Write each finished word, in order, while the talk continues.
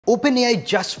OpenAI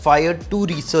just fired 2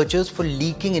 researchers for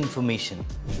leaking information.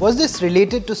 Was this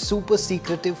related to super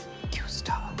secretive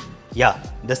Q-Star? Yeah,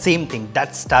 the same thing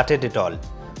that started it all.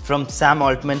 From Sam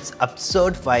Altman's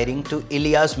absurd firing to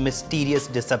Ilya's mysterious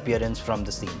disappearance from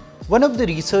the scene. One of the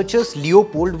researchers,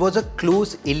 Leopold, was a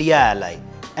close Ilya ally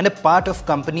and a part of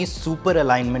company's super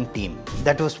alignment team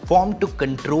that was formed to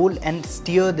control and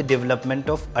steer the development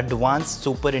of advanced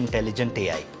super intelligent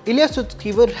AI. Ilya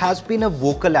Sutskever has been a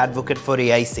vocal advocate for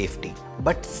AI safety.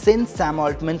 But since Sam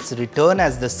Altman's return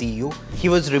as the CEO, he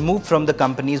was removed from the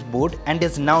company's board and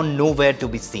is now nowhere to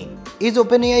be seen. Is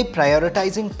OpenAI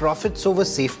prioritizing profits over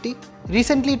safety?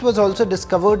 Recently, it was also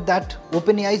discovered that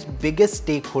OpenAI's biggest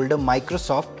stakeholder,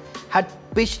 Microsoft, had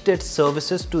pitched its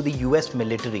services to the US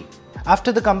military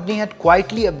after the company had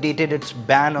quietly updated its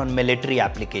ban on military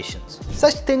applications.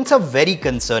 Such things are very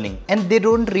concerning and they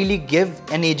don't really give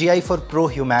an AGI for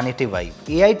pro-humanity vibe.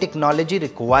 AI technology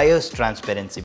requires transparency